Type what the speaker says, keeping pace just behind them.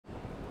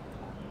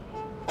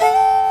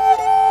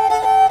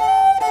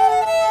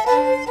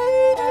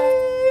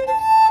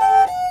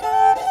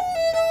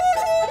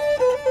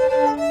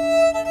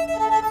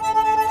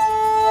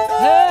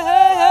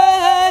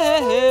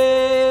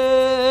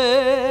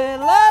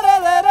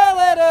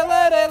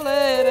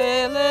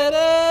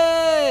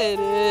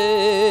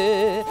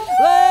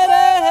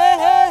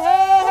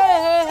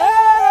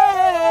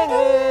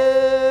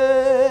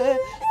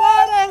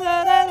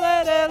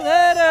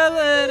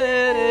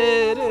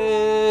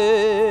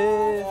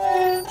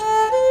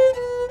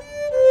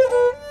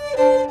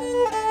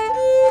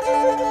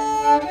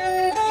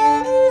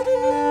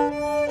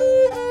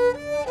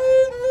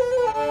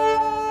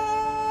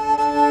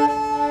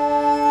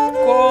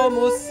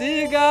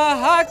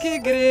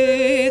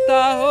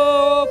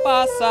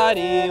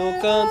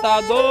passarinho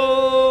cantador.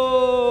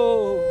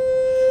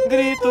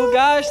 Grito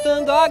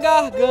gastando a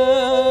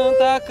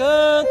garganta,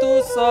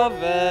 canto só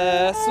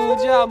verso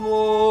de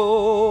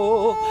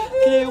amor.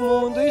 Que o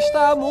mundo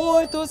está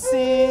muito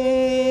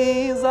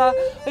cinza,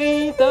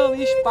 então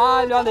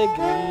espalho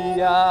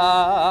alegria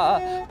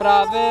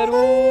pra ver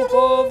o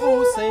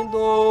povo sem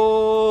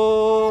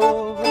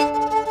dor.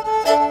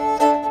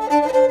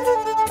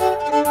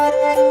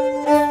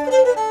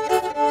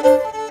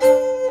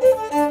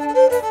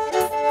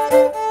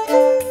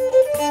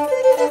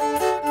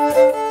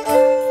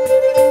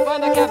 Vai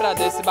na quebra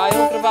desse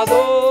baião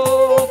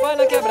trovador, vai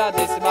na quebra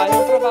desse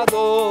baião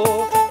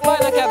trovador, vai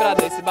na quebra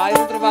desse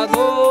baião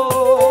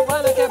trovador,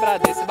 vai na quebra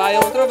desse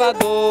baião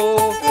trovador.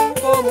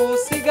 Como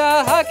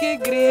cigarra que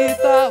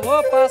grita,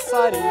 ô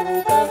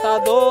passarinho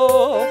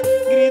cantador.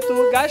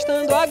 Grito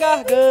gastando a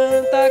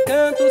garganta,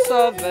 canto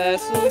só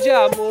verso de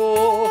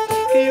amor.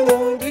 Que o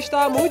mundo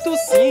está muito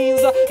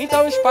cinza,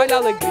 então espalha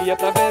alegria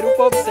pra ver o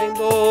povo sem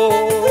dor.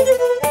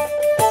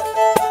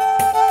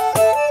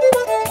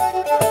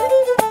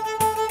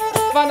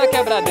 Vai na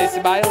quebra desse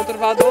baião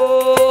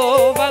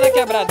trovador, vai na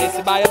quebra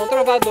desse baião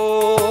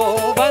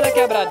trovador, vai na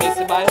quebra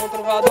desse baião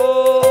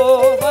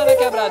trovador, vai na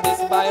quebra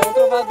desse baião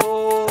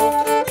trovador.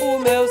 O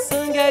meu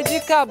sangue é de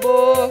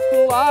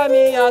caboclo, a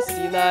minha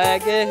sina é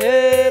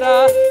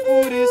guerreira,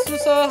 por isso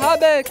sou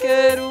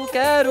rabequeiro,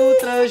 quero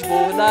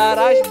transbordar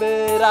as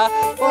beiras.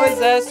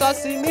 Pois é só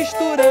se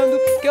misturando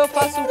que eu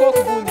faço um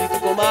coco bonito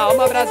com uma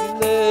alma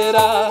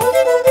brasileira.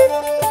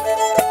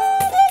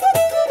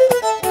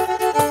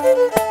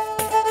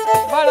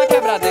 Vai na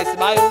quebra desse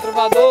baião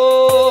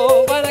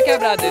trovador, vai na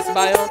quebra desse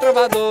baião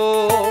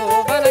trovador,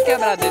 vai na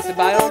quebra desse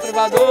baião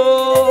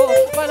trovador,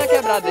 vai na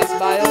quebra desse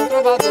baião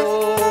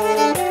trovador.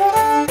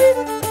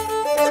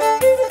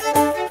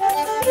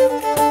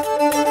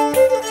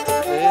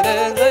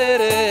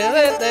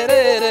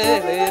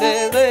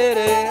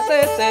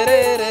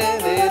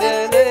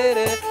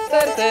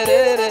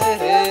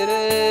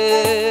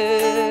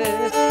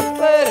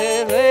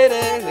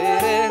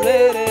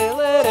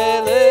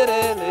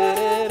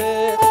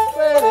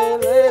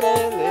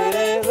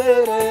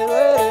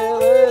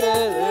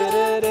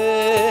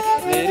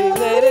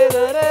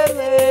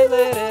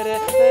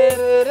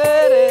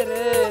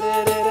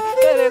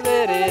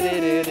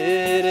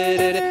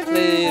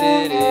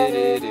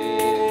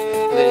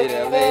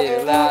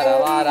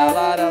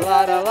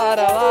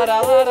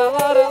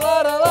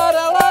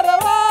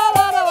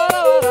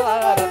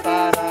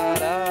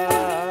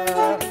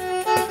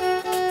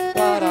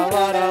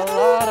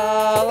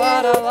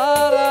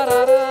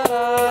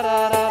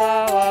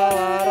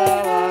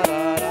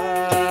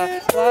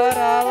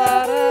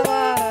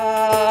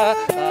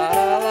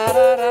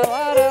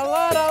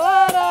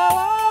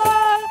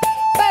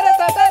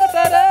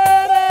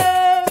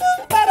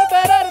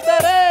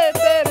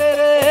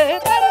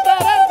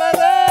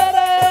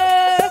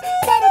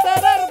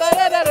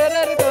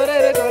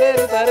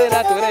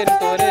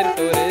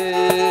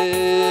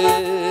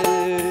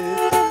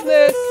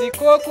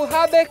 Coco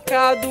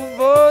rabecado,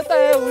 vou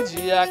até o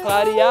dia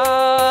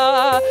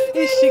clarear,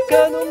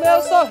 esticando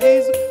meu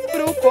sorriso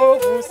pro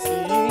povo se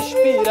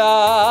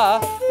inspirar.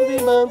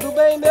 Limando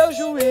bem meu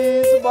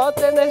juízo,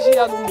 bota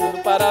energia no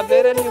mundo para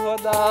ver ele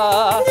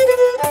rodar.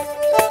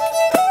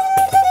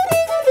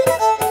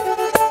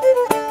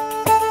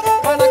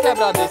 Vai na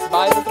quebra desse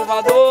baião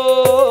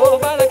trovador,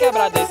 vai na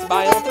quebra desse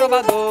baião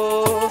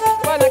trovador,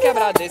 vai na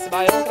quebra desse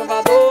baião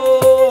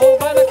trovador,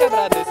 vai na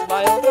quebra desse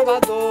baião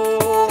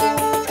trovador.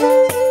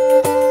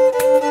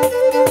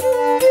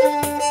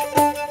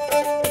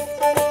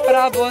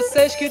 Pra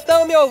vocês que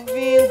estão me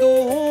ouvindo,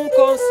 um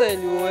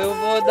conselho eu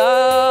vou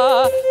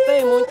dar.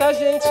 Tem muita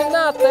gente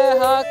na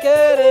terra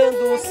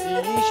querendo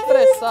se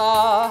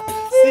expressar.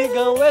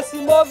 Sigam esse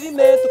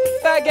movimento,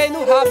 peguem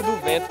no rabo do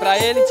vento pra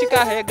ele te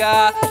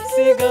carregar.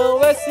 Sigam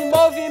esse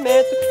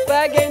movimento,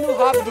 peguem no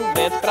rabo do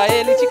vento pra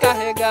ele te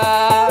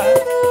carregar.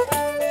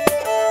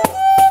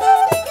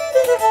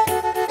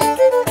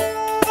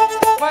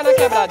 Vai na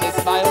quebra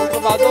desse baião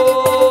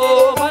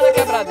trovador,